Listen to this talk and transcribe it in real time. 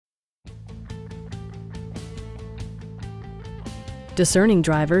Discerning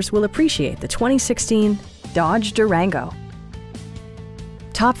drivers will appreciate the 2016 Dodge Durango.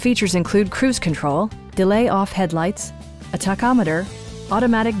 Top features include cruise control, delay-off headlights, a tachometer,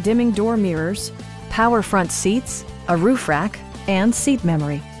 automatic dimming door mirrors, power front seats, a roof rack, and seat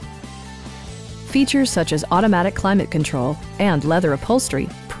memory. Features such as automatic climate control and leather upholstery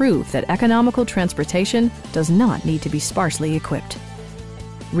prove that economical transportation does not need to be sparsely equipped.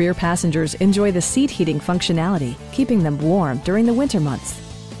 Rear passengers enjoy the seat heating functionality, keeping them warm during the winter months.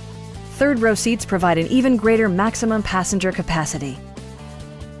 Third-row seats provide an even greater maximum passenger capacity.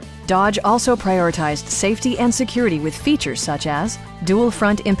 Dodge also prioritized safety and security with features such as dual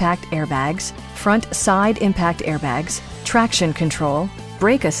front impact airbags, front side impact airbags, traction control,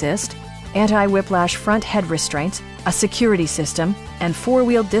 brake assist, anti-whiplash front head restraints, a security system, and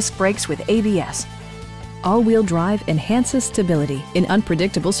four-wheel disc brakes with ABS. All-wheel drive enhances stability in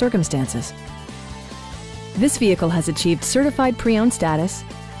unpredictable circumstances. This vehicle has achieved certified pre-owned status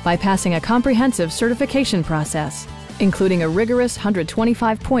by passing a comprehensive certification process, including a rigorous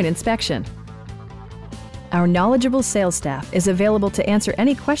 125-point inspection. Our knowledgeable sales staff is available to answer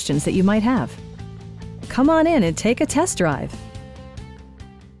any questions that you might have. Come on in and take a test drive.